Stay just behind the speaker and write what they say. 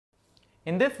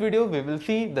In this video, we will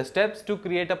see the steps to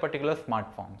create a particular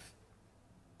Smartforms.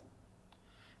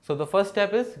 So the first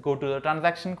step is go to the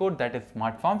transaction code, that is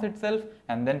Smartforms itself,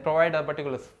 and then provide a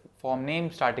particular form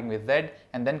name starting with Z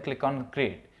and then click on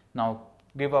create. Now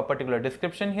give a particular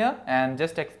description here and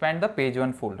just expand the page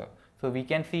 1 folder. So we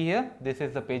can see here, this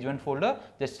is the page 1 folder,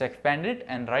 just expand it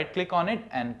and right click on it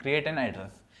and create an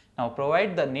address. Now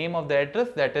provide the name of the address,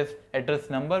 that is address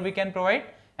number we can provide,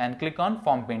 and click on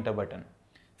Form Painter button.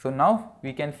 So now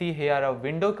we can see here a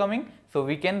window coming, so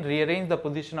we can rearrange the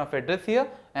position of address here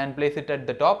and place it at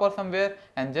the top or somewhere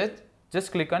and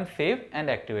just click on save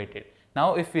and activate it.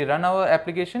 Now if we run our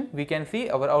application, we can see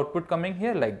our output coming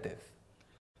here like this.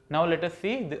 Now let us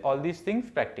see all these things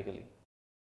practically.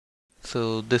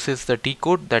 So this is the T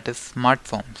code, that is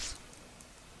Smartforms.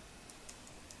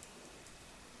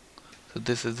 So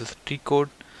this is the T code.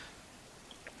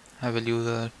 I will use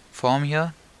a form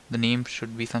here. The name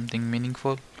should be something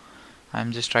meaningful. I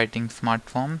am just writing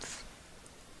Smartforms.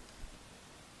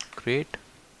 Create.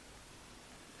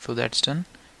 So that's done.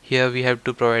 Here we have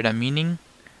to provide a meaning.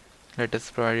 Let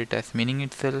us provide it as meaning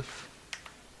itself.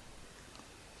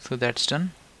 So that's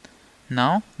done.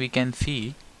 Now we can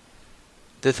see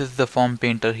this is the Form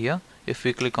Painter here. If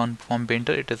we click on Form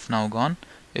Painter, it is now gone.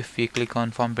 If we click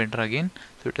on Form Painter again,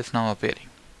 so it is now appearing.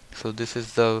 So this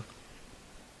is the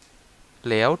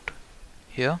layout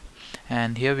here,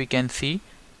 and here we can see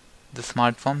the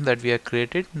smart form that we have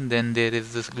created. Then there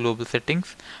is this global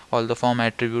settings, all the form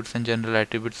attributes and general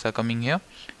attributes are coming here,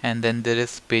 and then there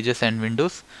is pages and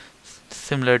windows.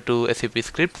 Similar to SAP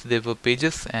scripts, there were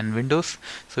pages and windows,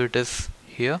 so it is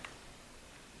here.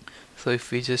 So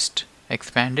if we just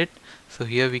expand it, so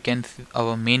here we can see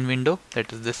our main window,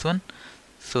 that is this one.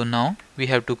 So now we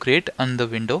have to create another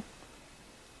window,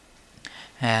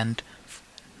 and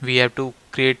we have to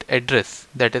create address,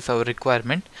 that is our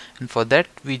requirement, and for that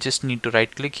we just need to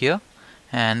right click here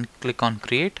and click on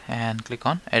create and click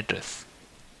on address.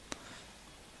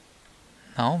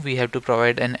 Now we have to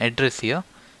provide an address here.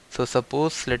 So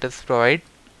suppose let us provide,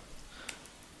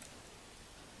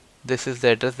 this is the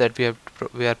address that we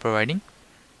are providing,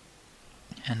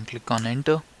 and click on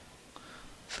enter.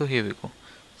 So here we go.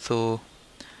 So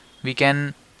we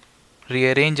can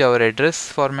rearrange our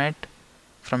address format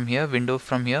from here, window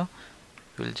from here.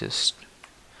 We'll just,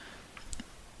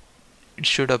 it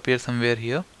should appear somewhere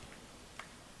here.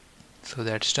 So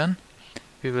that's done.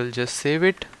 We will just save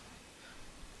it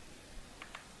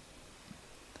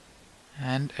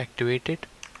and activate it.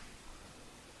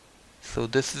 So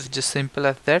this is just simple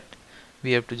as that.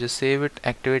 We have to just save it,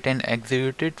 activate and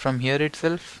execute it from here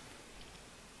itself.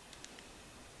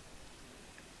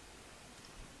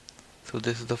 So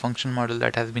this is the function model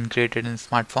that has been created in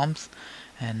Smartforms,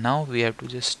 and now we have to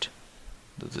just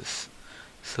do this.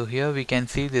 So here we can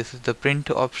see this is the print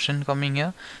option coming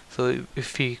here. So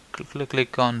if we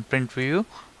click on print view,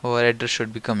 our address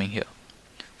should be coming here.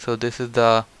 So this is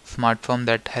the Smartform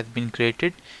that has been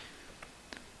created,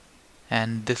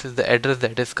 and this is the address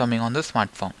that is coming on the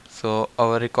Smartform. So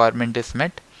our requirement is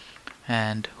met,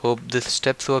 and hope these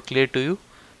steps were clear to you.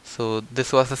 So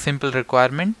this was a simple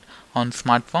requirement on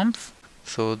Smartforms.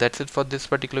 So that's it for this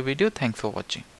particular video. Thanks for watching.